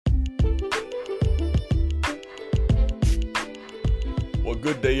Well,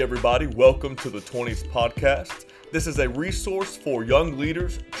 good day, everybody. Welcome to the 20s podcast. This is a resource for young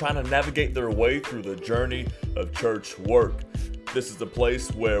leaders trying to navigate their way through the journey of church work. This is a place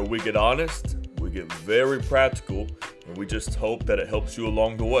where we get honest, we get very practical, and we just hope that it helps you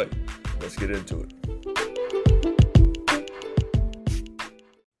along the way. Let's get into it.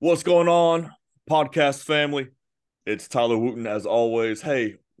 What's going on, podcast family? It's Tyler Wooten as always.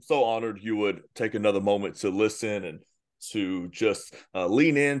 Hey, so honored you would take another moment to listen and to just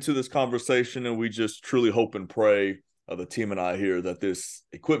lean into this conversation. And we just truly hope and pray, the team and I here, that this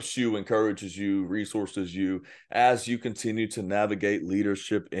equips you, encourages you, resources you as you continue to navigate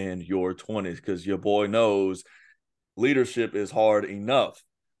leadership in your 20s. Because your boy knows leadership is hard enough,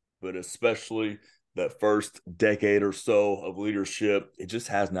 but especially that first decade or so of leadership, it just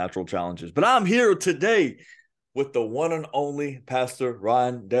has natural challenges. But I'm here today with the one and only Pastor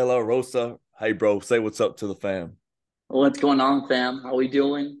Ryan De La Rosa. Hey, bro, say what's up to the fam. What's going on, fam? How we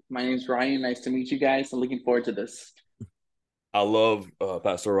doing? My name's Ryan. Nice to meet you guys. I'm looking forward to this. I love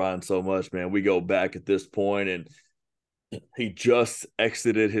Pastor Ryan so much, man. We go back at this point, and he just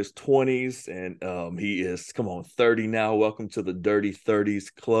exited his 20s, and he is, 30 now. Welcome to the Dirty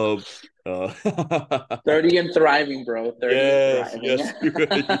 30s Club. 30 and thriving, bro. 30 yes, and yes.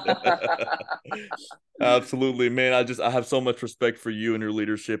 thriving. Absolutely, man. I have so much respect for you and your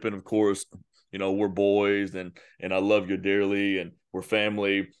leadership, and of course, you know, we're boys, and I love you dearly, and we're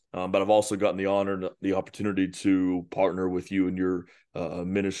family. But I've also gotten the honor and the opportunity to partner with you in your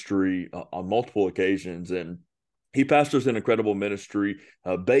ministry on multiple occasions. And he pastors an incredible ministry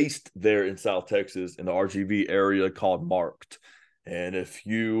based there in South Texas in the RGV area called Marked. And if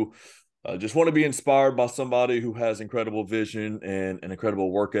you just want to be inspired by somebody who has incredible vision and an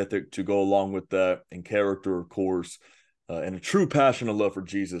incredible work ethic to go along with that, and character, of course, and a true passion and love for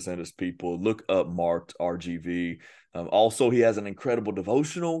Jesus and his people, look up Marked RGV. Also, he has an incredible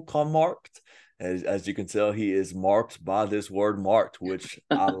devotional called Marked. As you can tell, he is marked by this word marked, which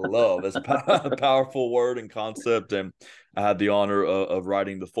I love. It's a powerful word and concept, and I had the honor of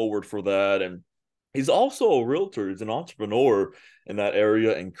writing the foreword for that. And he's also a realtor. He's an entrepreneur in that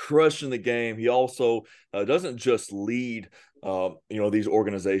area and crushing the game. He also doesn't just lead these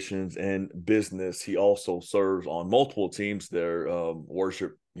organizations and business. He also serves on multiple teams there,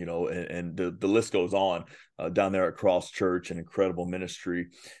 worship, and the list goes on down there at Cross Church, an incredible ministry.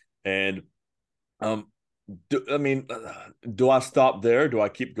 And do I stop there? Do I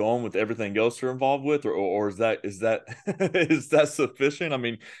keep going with everything else you're involved with, or is that is that sufficient? I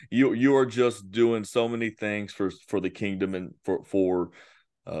mean, you are just doing so many things for the kingdom and for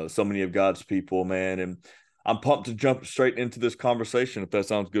so many of God's people, man. And I'm pumped to jump straight into this conversation, if that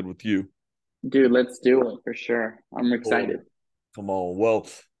sounds good with you. Dude, let's do it for sure. I'm excited. Cool. Come on. Well,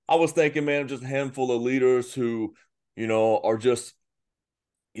 I was thinking, man, just a handful of leaders who, are just,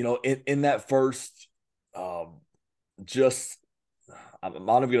 in that first, just, I'm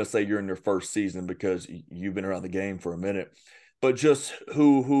not even going to say you're in your first season because you've been around the game for a minute, but just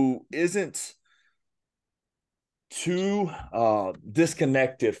who isn't too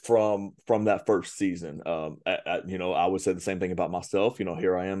disconnected from that first season. I would say the same thing about myself.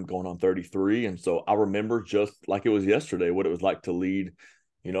 Here I am going on 33, and so I remember just like it was yesterday what it was like to lead,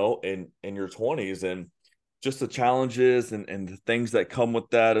 in your 20s, and just the challenges and the things that come with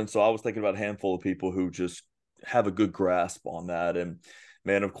that. And so I was thinking about a handful of people who just have a good grasp on that. And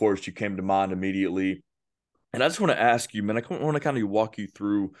man, of course, you came to mind immediately. And I just want to ask you, man, I want to kind of walk you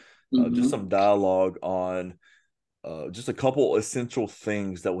through just some dialogue on just a couple essential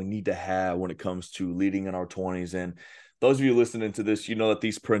things that we need to have when it comes to leading in our 20s. And those of you listening to this, that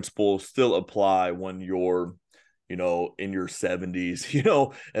these principles still apply when you're, in your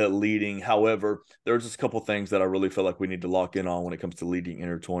 70s, leading. However, there's just a couple things that I really feel like we need to lock in on when it comes to leading in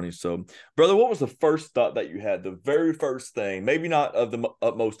your 20s. So, brother, what was the first thought that you had? The very first thing, maybe not of the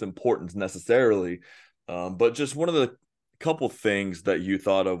utmost importance necessarily, but just one of the couple things that you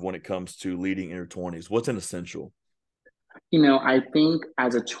thought of when it comes to leading in your 20s. What's an essential? I think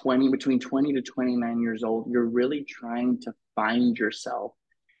as between 20 to 29 years old, you're really trying to find yourself,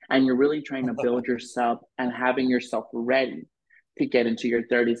 and you're really trying to build yourself and having yourself ready to get into your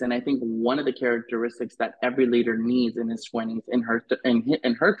 30s. And I think one of the characteristics that every leader needs in his 20s, in her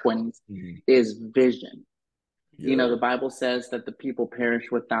 20s, is vision. Yeah. The Bible says that the people perish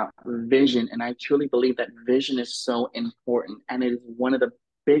without vision, and I truly believe that vision is so important, and it is one of the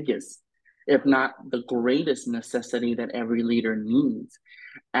biggest, if not the greatest, necessity that every leader needs.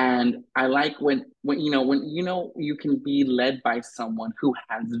 And I like when you can be led by someone who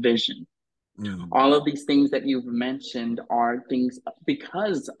has vision. Mm. All of these things that you've mentioned are things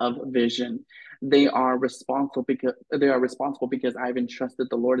because of vision. They are responsible because I've entrusted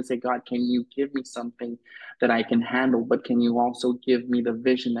the Lord to say, God, can you give me something that I can handle? But can you also give me the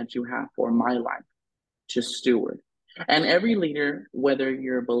vision that you have for my life to steward? And every leader, whether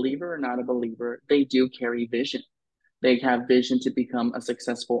you're a believer or not a believer, they do carry vision. They have vision to become a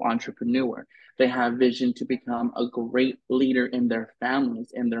successful entrepreneur. They have vision to become a great leader in their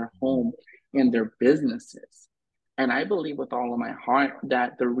families, in their home, in their businesses. And I believe with all of my heart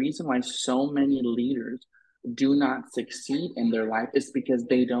that the reason why so many leaders do not succeed in their life is because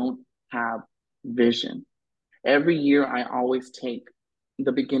they don't have vision. Every year, I always take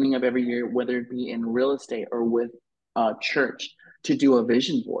the beginning of every year, whether it be in real estate or with church, to do a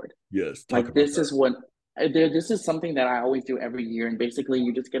vision board. Yes, talk Like about this that. is what this is something that I always do every year. And basically,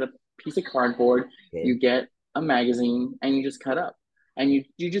 you just get a piece of cardboard, Okay. you get a magazine, and you just cut up. And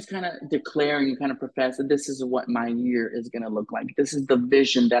you just kind of declare and you kind of profess that this is what my year is going to look like. This is the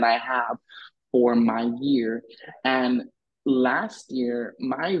vision that I have for my year. And last year,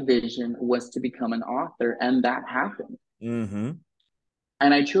 my vision was to become an author, and that happened. Mm-hmm.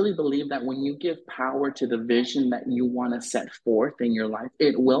 And I truly believe that when you give power to the vision that you want to set forth in your life,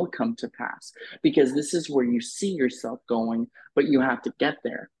 it will come to pass because this is where you see yourself going, but you have to get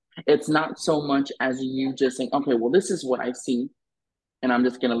there. It's not so much as you just saying, okay, well, this is what I see, and I'm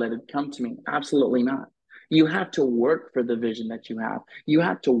just going to let it come to me. Absolutely not. You have to work for the vision that you have. You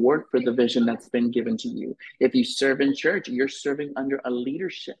have to work for the vision that's been given to you. If you serve in church, you're serving under a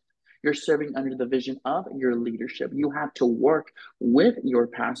leadership. You're serving under the vision of your leadership. You have to work with your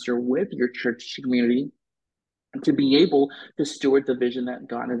pastor, with your church community to be able to steward the vision that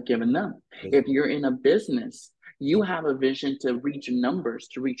God has given them. Yes. If you're in a business, you have a vision to reach numbers,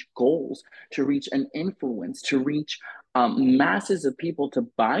 to reach goals, to reach an influence, to reach masses of people to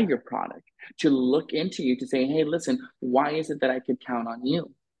buy your product, to look into you, to say, hey, listen, why is it that I could count on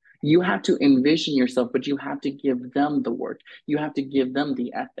you? You have to envision yourself, but you have to give them the work. You have to give them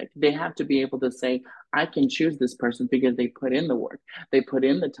the ethic. They have to be able to say, I can choose this person because they put in the work, they put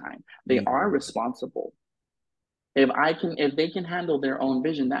in the time, they are Mm. responsible. If they can handle their own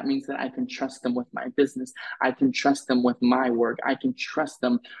vision, that means that I can trust them with my business. I can trust them with my work. I can trust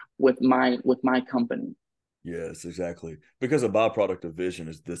them with my company. Yes, exactly. Because a byproduct of vision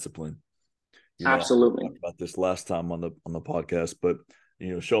is discipline. I Absolutely. talked about this last time on the podcast, but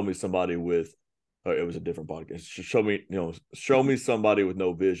show me somebody with, it was a different podcast. Show me somebody with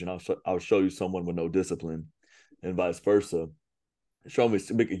no vision. I'll show you someone with no discipline, and vice versa. Show me.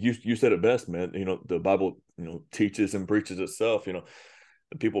 You said it best, man. The Bible teaches and preaches itself.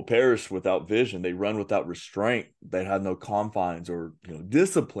 People perish without vision. They run without restraint. They have no confines or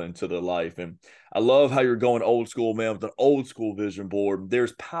discipline to their life. And I love how you're going old school, man, with an old school vision board.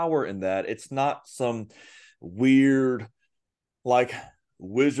 There's power in that. It's not some weird, like,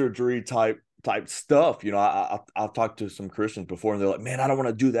 wizardry type stuff. I've talked to some Christians before, and they're like, "Man, I don't want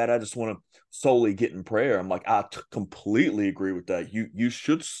to do that. I just want to solely get in prayer." I'm like, completely agree with that. You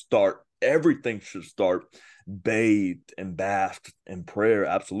should start. Everything should start bathed and bathed in prayer.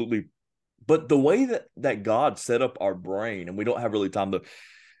 Absolutely. But the way that God set up our brain, and we don't have really time to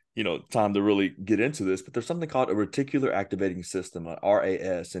really get into this, but there's something called a reticular activating system, an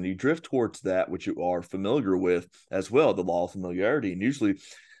RAS, and you drift towards that which you are familiar with as well, the law of familiarity. And usually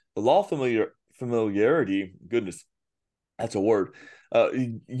the law of familiarity, goodness, that's a word.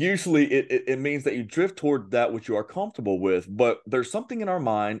 Usually it means that you drift toward that which you are comfortable with, but there's something in our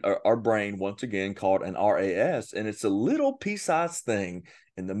mind, our brain, once again, called an RAS, and it's a little pea-sized thing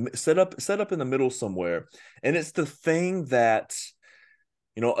set up in the middle somewhere, and it's the thing that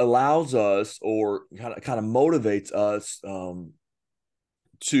allows us or kind of motivates us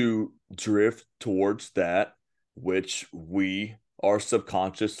to drift towards that which we are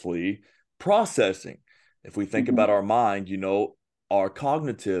subconsciously processing. If we think about Mhm. our mind, our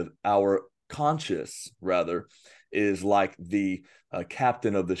cognitive, our conscious rather, is like the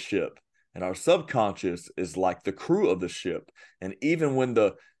captain of the ship, and our subconscious is like the crew of the ship. And even when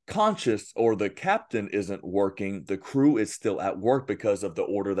the conscious or the captain isn't working, the crew is still at work because of the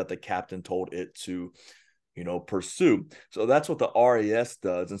order that the captain told it to pursue. So that's what the RAS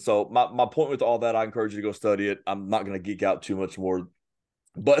does. And so my point with all that, I encourage you to go study it. I'm not going to geek out too much more,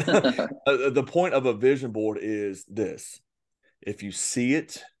 but the point of a vision board is this: if you see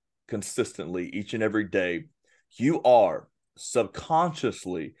it consistently each and every day, you are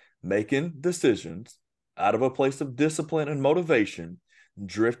subconsciously making decisions out of a place of discipline and motivation,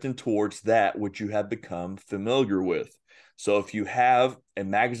 drifting towards that which you have become familiar with. So if you have a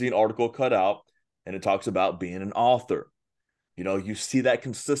magazine article cut out and it talks about being an author, You see that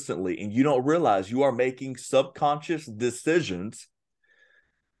consistently, and you don't realize you are making subconscious decisions,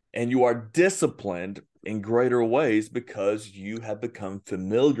 and you are disciplined in greater ways because you have become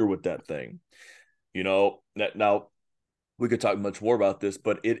familiar with that thing. Now we could talk much more about this,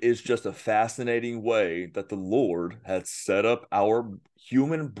 but it is just a fascinating way that the Lord has set up our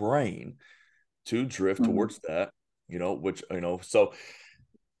human brain to drift Mm-hmm. towards that, so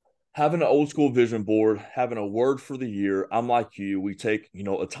having an old school vision board, having a word for the year. I'm like you. We take,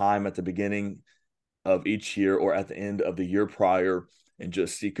 a time at the beginning of each year or at the end of the year prior and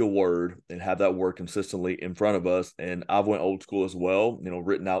just seek a word and have that word consistently in front of us. And I've went old school as well,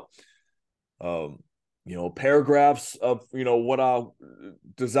 written out, paragraphs of, what I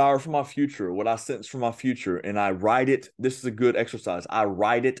desire for my future, what I sense for my future. And I write it. This is a good exercise. I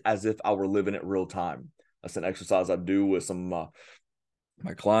write it as if I were living it real time. That's an exercise I do with some of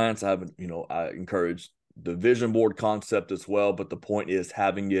my clients. I encourage the vision board concept as well, but the point is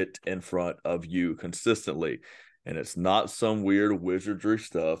having it in front of you consistently. And it's not some weird wizardry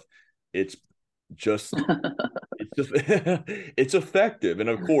stuff. It's just, it's just, it's effective. And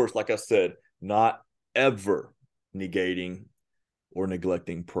of course, like I said, not ever negating or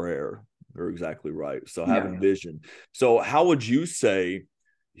neglecting prayer. You're exactly right. So Yeah. having vision. So how would you say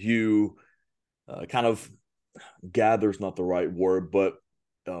you kind of gather's not the right word, but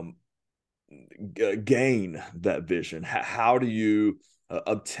gain that vision? How do you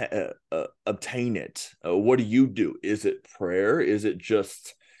obtain it? What do you do? Is it prayer? Is it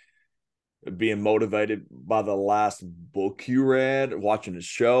just being motivated by the last book you read, watching a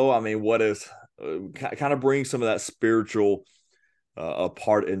show? I mean, what is kind of bring some of that spiritual a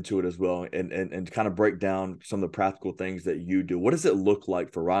part into it as well, and kind of break down some of the practical things that you do. What does it look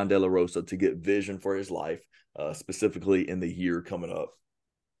like for Ryan De La Rosa to get vision for his life, specifically in the year coming up?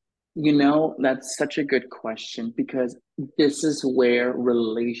 That's such a good question because this is where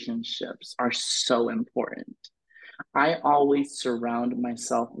relationships are so important. I always surround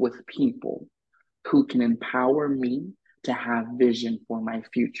myself with people who can empower me to have vision for my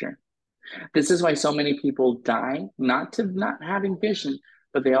future. This is why so many people die, not to not having vision,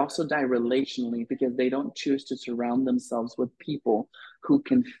 but they also die relationally because they don't choose to surround themselves with people who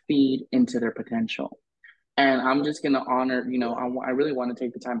can feed into their potential. And I'm just going to honor, I really want to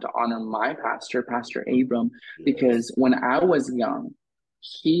take the time to honor my pastor, Pastor Abram, Yes. because when I was young,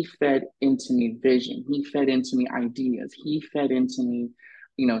 he fed into me vision. He fed into me ideas. He fed into me,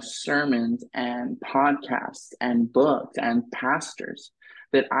 sermons and podcasts and books and pastors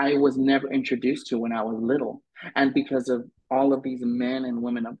that I was never introduced to when I was little. And because of all of these men and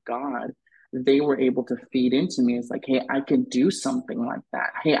women of God, they were able to feed into me. It's like, hey, I can do something like that.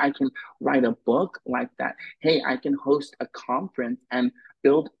 Hey, I can write a book like that. Hey, I can host a conference and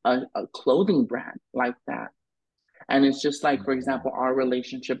build a clothing brand like that. And it's just like, for example, our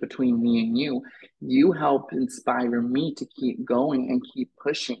relationship between me and you help inspire me to keep going and keep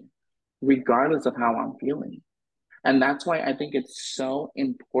pushing, regardless of how I'm feeling. And that's why I think it's so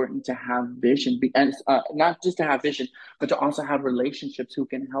important to have vision, and not just to have vision, but to also have relationships who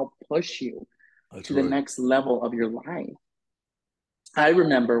can help push you That's to the right. next level of your life. I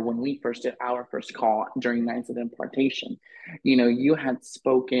remember when we first did our first call during Nights of Impartation, you had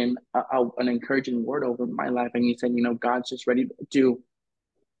spoken an encouraging word over my life, and you said, God's just ready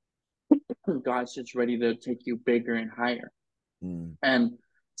to take you bigger and higher. Mm. And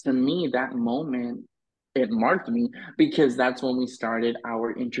to me, that moment, it marked me because that's when we started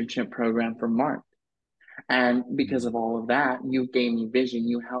our internship program for Mark. And because of all of that, you gave me vision,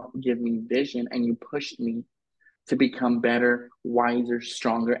 you helped give me vision, and you pushed me to become better, wiser,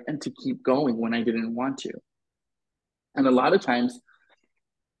 stronger, and to keep going when I didn't want to. And a lot of times,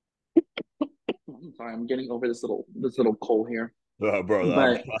 I'm sorry, I'm getting over this little cold here. Brother,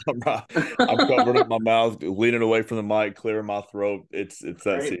 But I'm covering up my mouth, leaning away from the mic, clearing my throat. It's that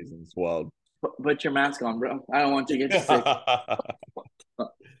right, season. It's wild. put your mask on, bro. I don't want you to get sick.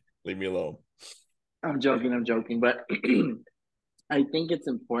 Leave me alone. I'm joking. But I think it's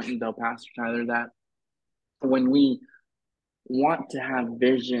important though, Pastor Tyler, that when we want to have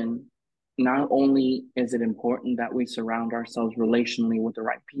vision, not only is it important that we surround ourselves relationally with the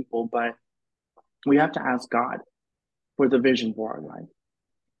right people, but we have to ask God for the vision for our life.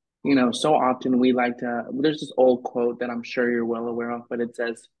 So often there's this old quote that I'm sure you're well aware of, but it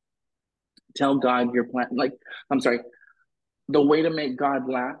says, tell God your plan. Like, I'm sorry, the way to make God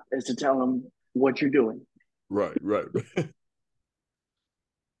laugh is to tell him what you're doing. Right, right.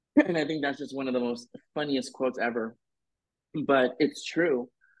 And I think that's just one of the most funniest quotes ever. But it's true.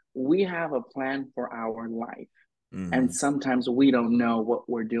 We have a plan for our life. And Hmm. sometimes we don't know what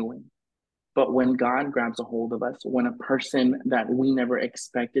we're doing. But when God grabs a hold of us, when a person that we never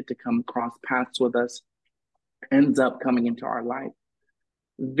expected to come cross paths with us ends up coming into our life,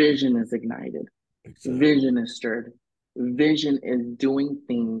 vision is ignited, Exactly. vision is stirred, vision is doing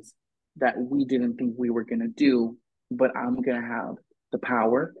things that we didn't think we were going to do, but I'm going to have the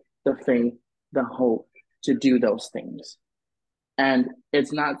power, the faith, the hope to do those things. And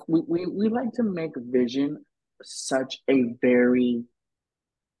it's not, we like to make vision such a very,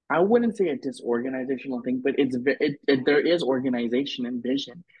 I wouldn't say a disorganizational thing, but there is organization in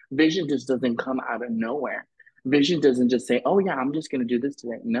vision. Vision just doesn't come out of nowhere. Vision doesn't just say, "Oh yeah, I'm just going to do this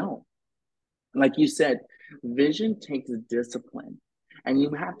today." No, like you said, vision takes discipline, and you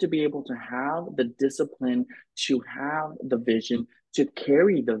have to be able to have the discipline to have the vision, to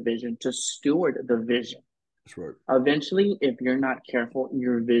carry the vision, to steward the vision. That's right. Eventually, if you're not careful,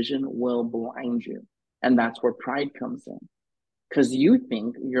 your vision will blind you, and that's where pride comes in because you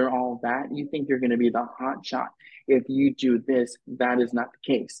think you're all that. You think you're going to be the hot shot. If you do this, that is not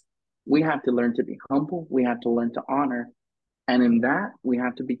the case. We have to learn to be humble. We have to learn to honor. And in that, we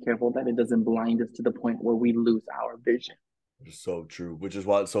have to be careful that it doesn't blind us to the point where we lose our vision. It's so true, which is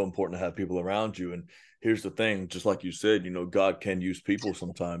why it's so important to have people around you. And here's the thing, just like you said, God can use people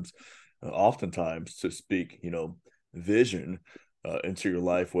sometimes, oftentimes to speak, vision into your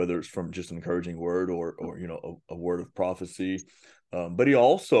life, whether it's from just an encouraging word or a word of prophecy. But he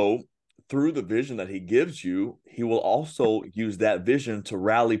also, through the vision that he gives you, he will also use that vision to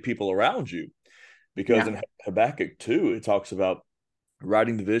rally people around you. Because Yeah. in Habakkuk 2, it talks about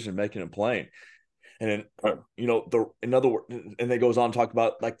writing the vision, making it plain. And then, in other words, and it goes on to talk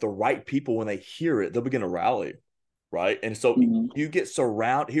about like the right people, when they hear it, they'll begin to rally, right? And so Mm-hmm. you get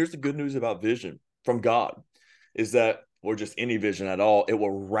surrounded. Here's the good news about vision from God is that, or just any vision at all, it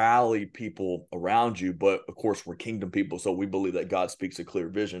will rally people around you. But of course, we're kingdom people. So we believe that God speaks a clear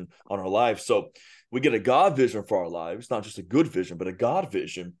vision on our life. So we get a God vision for our lives, not just a good vision, but a God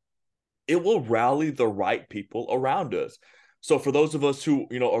vision. It will rally the right people around us. So for those of us who,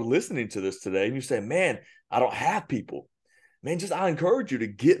 are listening to this today and you say, man, I don't have people, man, I encourage you to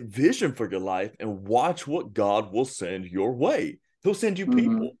get vision for your life and watch what God will send your way. He'll send you Mm-hmm.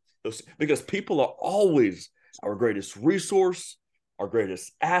 people because people are always our greatest resource, our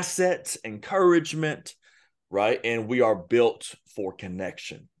greatest asset, encouragement, right? And we are built for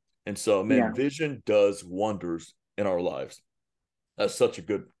connection. And so, man, Yeah. vision does wonders in our lives. That's such a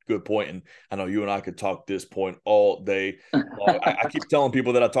good point. And I know you and I could talk this point all day long. I keep telling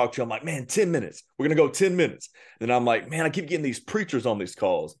people that I talk to, I'm like, man, 10 minutes. We're going to go 10 minutes. And I'm like, man, I keep getting these preachers on these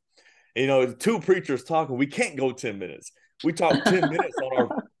calls. And, two preachers talking, we can't go 10 minutes. We talk 10 minutes on our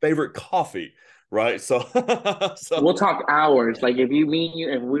favorite coffee, right? So, We'll so talk hours. Like if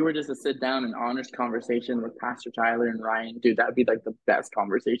we were just to sit down and honest conversation with Pastor Tyler and Ryan, dude, that'd be like the best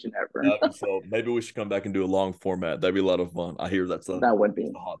conversation ever. so maybe we should come back and do a long format. That'd be a lot of fun. I hear That would that's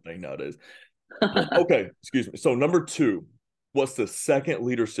be. a hot thing nowadays. Okay, excuse me. So number two, what's the second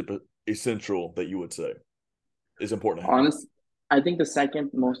leadership essential that you would say is important to have? Honest, I think the second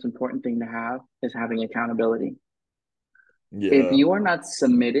most important thing to have is having accountability. If Yeah, you are not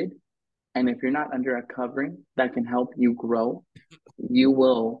submitted and if you're not under a covering that can help you grow, you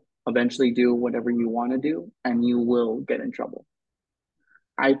will eventually do whatever you want to do and you will get in trouble.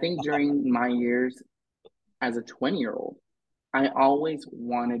 I think during my years as a 20-year-old, I always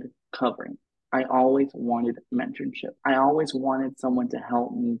wanted covering. I always wanted mentorship. I always wanted someone to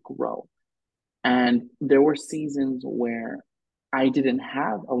help me grow. And there were seasons where I didn't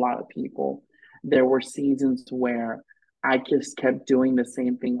have a lot of people. There were seasons where I just kept doing the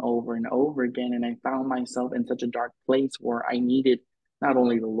same thing over and over again. And I found myself in such a dark place where I needed not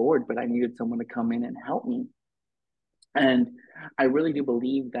only the Lord, but I needed someone to come in and help me. And I really do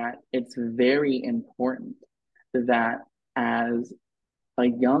believe that it's very important that as a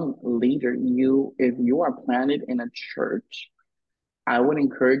young leader, if you are planted in a church, I would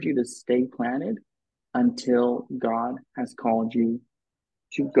encourage you to stay planted until God has called you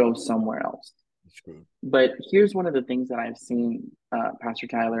to go somewhere else. that's good. But here's one of the things that I've seen, Pastor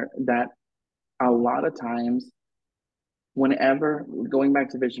Tyler, that a lot of times, whenever, going back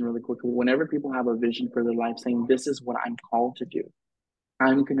to vision really quickly, whenever people have a vision for their life saying, this is what I'm called to do,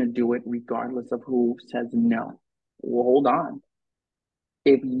 I'm going to do it regardless of who says no. Well, hold on.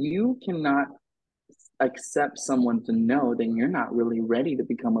 If you cannot accept someone's no, then you're not really ready to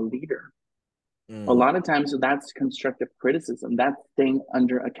become a leader. A Mm, lot of times that's constructive criticism. That's staying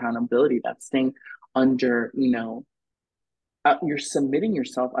under accountability. That's staying under, you're submitting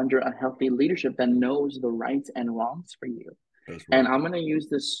yourself under a healthy leadership that knows the rights and wrongs for you. that's And right. I'm going to use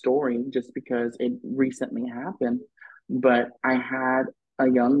this story just because it recently happened. But I had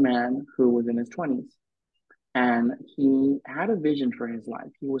a young man who was in his 20s, and he had a vision for his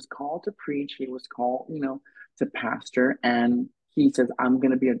life. He was called to preach, he was called, to pastor, and he says, I'm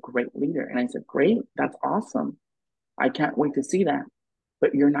going to be a great leader. And I said, great, that's awesome. I can't wait to see that,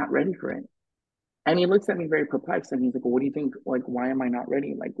 but you're not ready for it. And he looks at me very perplexed, and he's like, well, what do you think? Like, why am I not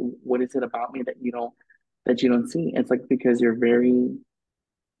ready? Like, what is it about me that you don't see? It's like, because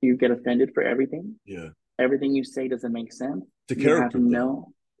you get offended for everything. Yeah. Everything you say doesn't make sense. It's a You have character thing.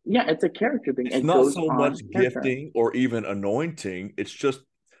 no, yeah, it's a character thing. It's It not goes so much on character. gifting or even anointing. It's just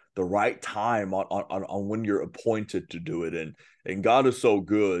the right time on when you're appointed to do it. And God is so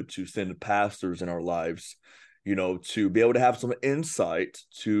good to send pastors in our lives, to be able to have some insight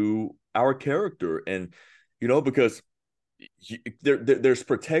to our character. And, because there's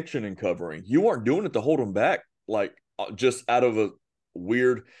protection in covering. You weren't doing it to hold them back, like just out of a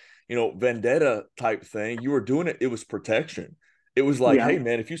weird, vendetta type thing. You were doing it. It was protection. It was like, Yeah. hey,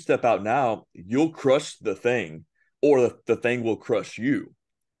 man, if you step out now, you'll crush the thing, or the thing will crush you.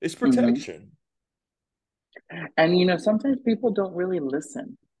 It's Hmm. protection. And sometimes people don't really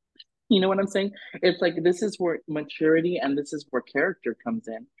listen. You know what I'm saying? It's like this is where maturity and this is where character comes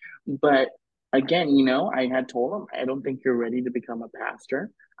in. But again, I had told him, I don't think you're ready to become a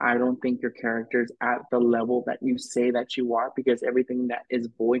pastor. I don't think your character is at the level that you say that you are, because everything that is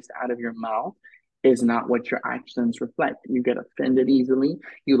voiced out of your mouth is not what your actions reflect. You get offended easily.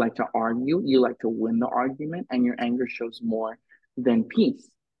 You like to argue. You like to win the argument, and your anger shows more than peace.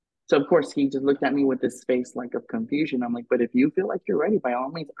 So of course he just looked at me with this face like of confusion. I'm like, but if you feel like you're ready, by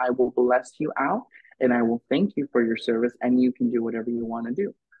all means, I will bless you out and I will thank you for your service, and you can do whatever you want to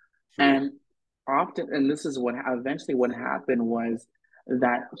do. Sure. And often, and this is what eventually what happened was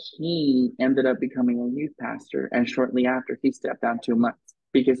that he ended up becoming a youth pastor, and shortly after he stepped down 2 months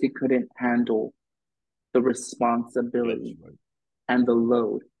because he couldn't handle the That's responsibility right. and the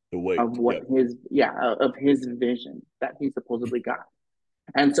load The of weight. what Yep. his vision that he supposedly got.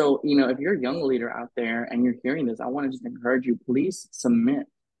 And so, if you're a young Wow. leader out there and you're hearing this, I want to just encourage you, please submit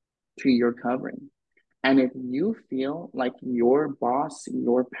to your covering. And if you feel like your boss,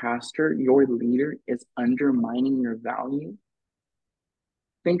 your pastor, your leader is undermining your value,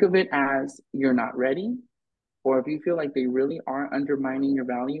 think of it as you're not ready. Or if you feel like they really are undermining your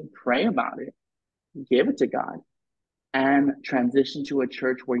value, pray about it, give it to God, and transition to a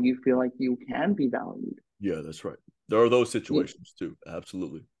church where you feel like you can be valued. Yeah, that's right. There are those situations too.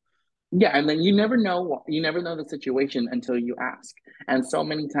 Absolutely. Yeah, and then you never know the situation until you ask. And so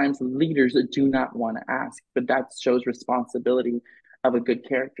many times leaders do not want to ask, but that shows responsibility of a good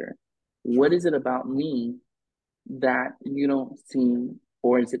character. What Sure. is it about me that you don't see,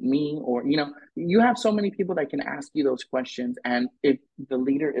 or is it me? Or you have so many people that can ask you those questions. And if the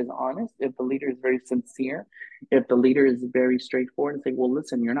leader is honest, if the leader is very sincere, if the leader is very straightforward and say, well,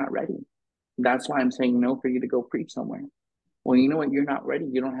 listen, you're not ready. That's why I'm saying no for you to go preach somewhere. Well, you know what? You're not ready.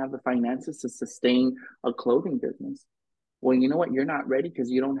 You don't have the finances to sustain a clothing business. Well, you know what? You're not ready because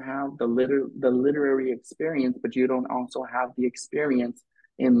you don't have the literary experience, but you don't also have the experience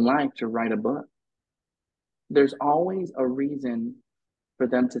in life to write a book. There's always a reason for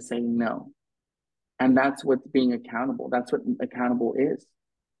them to say no. And that's what's being accountable. That's what accountable is.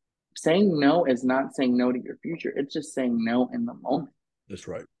 Saying no is not saying no to your future. It's just saying no in the moment. That's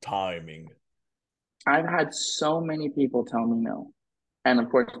right. Timing. I've had so many people tell me no. And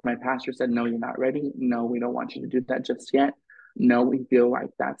of course, my pastor said, no, you're not ready. No, we don't want you to do that just yet. No, we feel like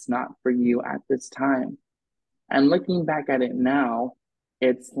that's not for you at this time. And looking back at it now,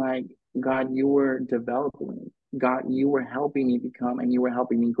 it's like, God, you were developing me. God, you were helping me become and you were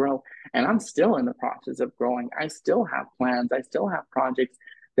helping me grow. And I'm still in the process of growing. I still have plans. I still have projects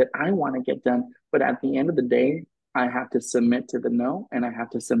that I want to get done. But at the end of the day, I have to submit to the no and I have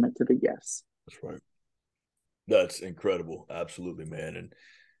to submit to the yes. That's right. That's incredible. Absolutely, man. And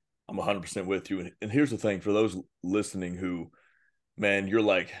I'm 100% with you. And here's the thing for those listening who, man, you're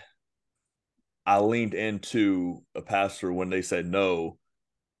like, I leaned into a pastor when they said no,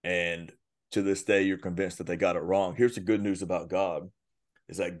 and to this day, you're convinced that they got it wrong. Here's the good news about God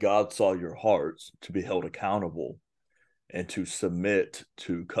is that God saw your hearts to be held accountable and to submit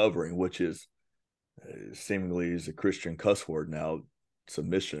to covering, which is seemingly is a Christian cuss word now,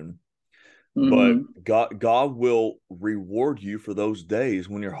 submission. But Mm-hmm. God will reward you for those days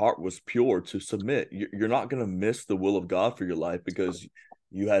when your heart was pure to submit. You're not going to miss the will of God for your life because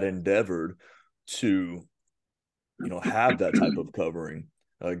you had endeavored to, have that type of covering.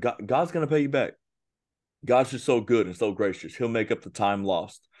 God's going to pay you back. God's just so good and so gracious. He'll make up the time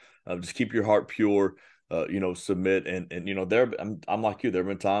lost. Just keep your heart pure. Submit and I'm like you. There have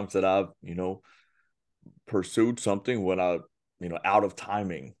been times that I've pursued something when I out of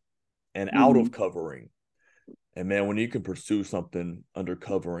timing and out Mm-hmm. of covering. And man, when you can pursue something under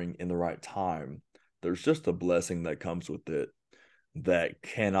covering in the right time, there's just a blessing that comes with it that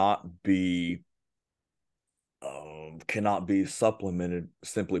cannot be supplemented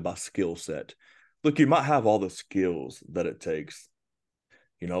simply by skill set. Look, you might have all the skills that it takes.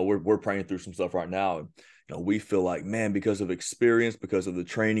 We're praying through some stuff right now, and we feel like, man, because of experience, because of the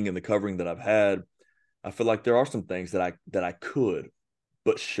training and the covering that I've had, I feel like there are some things that I could,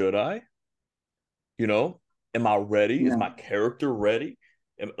 but should I? You know, am I ready? Is Yeah. my character ready?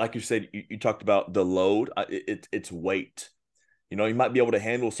 And like you said, you talked about the load. It's weight. You might be able to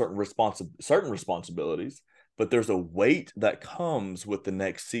handle certain responsibilities, but there's a weight that comes with the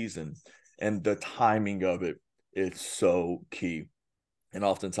next season, and the timing of it is so key. And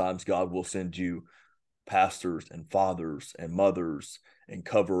oftentimes, God will send you pastors and fathers and mothers and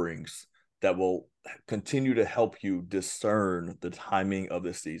coverings that will continue to help you discern the timing of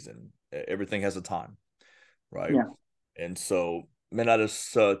the season. Everything has a time, right? Yeah. And so, man, that is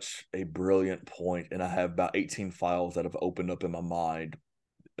such a brilliant point. And I have about 18 files that have opened up in my mind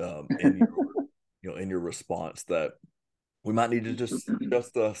in your response that we might need to just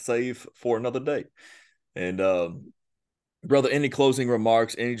save for another day. And brother, any closing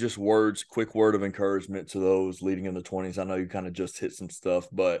remarks? Any just words? Quick word of encouragement to those leading in the 20s. I know you kind of just hit some stuff,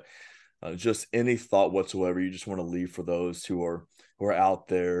 but just any thought whatsoever you just want to leave for those who are out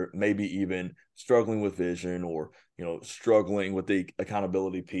there, maybe even struggling with vision, or struggling with the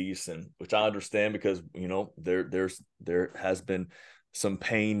accountability piece, and which I understand, because there has been some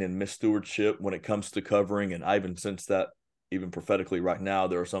pain and misstewardship when it comes to covering. And I even sense that, even prophetically right now,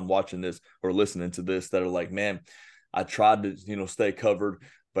 there are some watching this or listening to this that are like, man, I tried to stay covered,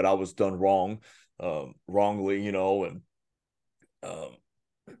 but I was done wrongly, and um,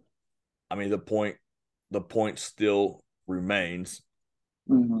 I mean, the point still remains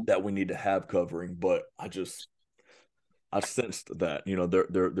Mm-hmm. that we need to have covering, but I sensed that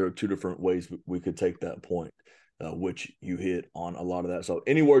there are two different ways we could take that point, which you hit on a lot of that. So,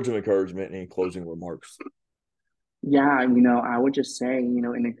 any words of encouragement, any closing remarks? Yeah, I would just say,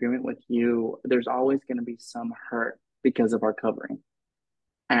 in agreement with you, there's always going to be some hurt because of our covering.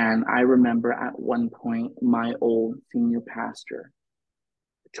 And I remember at one point, my old senior pastor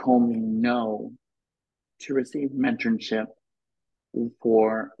told me no to receive mentorship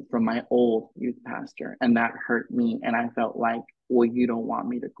from my old youth pastor, and that hurt me. And I felt like, well, you don't want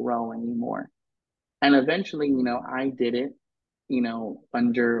me to grow anymore. And eventually, I did it,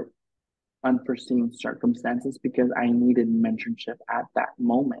 under unforeseen circumstances because I needed mentorship at that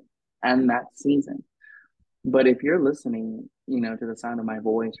moment and that season. But if you're listening, to the sound of my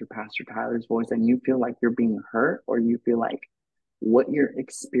voice or Pastor Tyler's voice, and you feel like you're being hurt, or you feel like what you're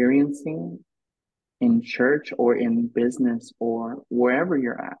experiencing in church or in business or wherever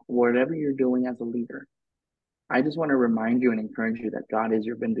you're at, whatever you're doing as a leader, I just want to remind you and encourage you that God is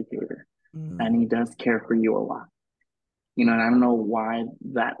your vindicator, and Mm, He does care for you a lot. And I don't know why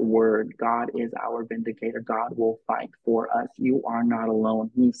that word, God is our vindicator. God will fight for us. You are not alone.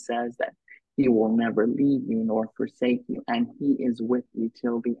 He says that He will never leave you nor forsake you, and He is with you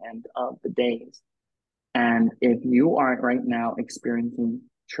till the end of the days. And if you are right now experiencing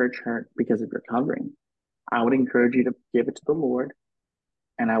church hurt because of your covering, I would encourage you to give it to the Lord,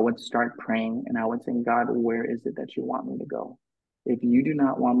 and I would start praying, and I would say, God, where is it that you want me to go? If you do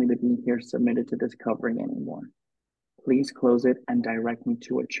not want me to be here submitted to this covering anymore, please close it and direct me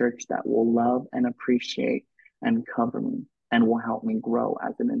to a church that will love and appreciate and cover me and will help me grow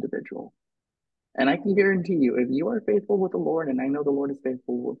as an individual. And I can guarantee you, if you are faithful with the Lord, and I know the Lord is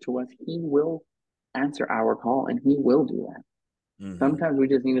faithful to us, He will answer our call, and He will do that. mm-hmm. Sometimes we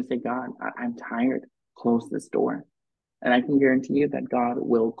just need to say, God, I'm tired. Close this door. And I can guarantee you that God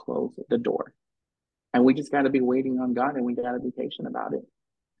will close the door. And we just got to be waiting on God, and we got to be patient about it.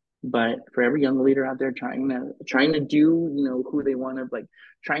 But for every young leader out there trying to do, who they want to, like,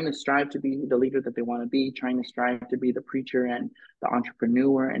 trying to strive to be the leader that they want to be, trying to strive to be the preacher and the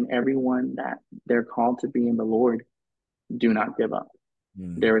entrepreneur and everyone that they're called to be in the Lord, do not give up.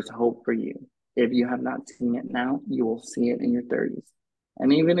 Mm, There is hope for you. If you have not seen it now, you will see it in your 30s.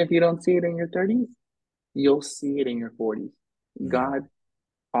 And even if you don't see it in your 30s, you'll see it in your 40s. mm. God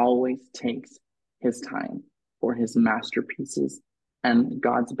always takes His time for His masterpieces, and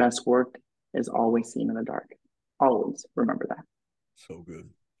God's best work is always seen in the dark. Always remember that. So good.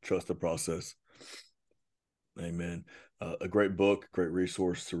 Trust the process. Amen. A great book, great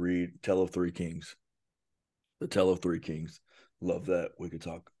resource to read. Tell of Three Kings. The Tell of Three Kings. Love that. We could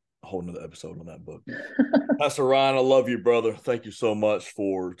talk a whole nother episode on that book. Pastor Ryan, I love you, brother. Thank you so much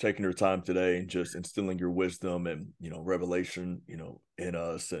for taking your time today and just instilling your wisdom and, revelation, in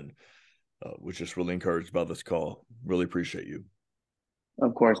us. And we're just really encouraged by this call. Really appreciate you.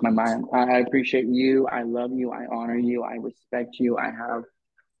 Of course, my mind. I appreciate you. I love you. I honor you. I respect you. I have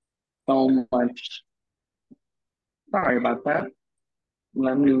so much. Sorry about that.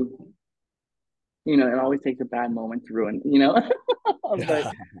 Let me, it always takes a bad moment to ruin,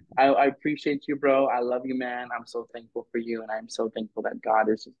 but I appreciate you, bro. I love you, man. I'm so thankful for you. And I'm so thankful that God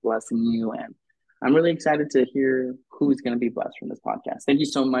is just blessing you. And I'm really excited to hear who's going to be blessed from this podcast. Thank you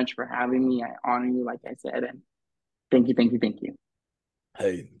so much for having me. I honor you, like I said. And thank you, thank you, thank you.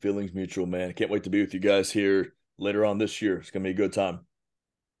 Hey, feelings mutual, man. I can't wait to be with you guys here later on this year. It's going to be a good time.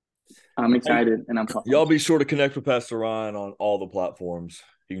 I'm excited, and I'm pumped. Y'all be sure to connect with Pastor Ryan on all the platforms.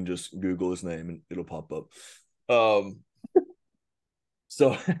 You can just Google his name and it'll pop up.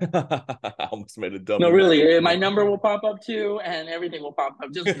 So I almost made a dumb. No, really, my number will pop up too, and everything will pop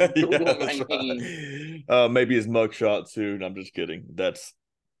up. Just Google my name. Maybe his mugshot too. I'm just kidding. That's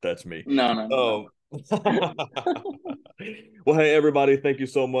me. No. Well, hey, everybody, thank you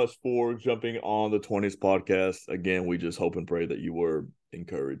so much for jumping on the 20s podcast. Again, we just hope and pray that you were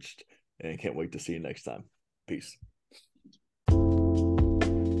encouraged and can't wait to see you next time. Peace.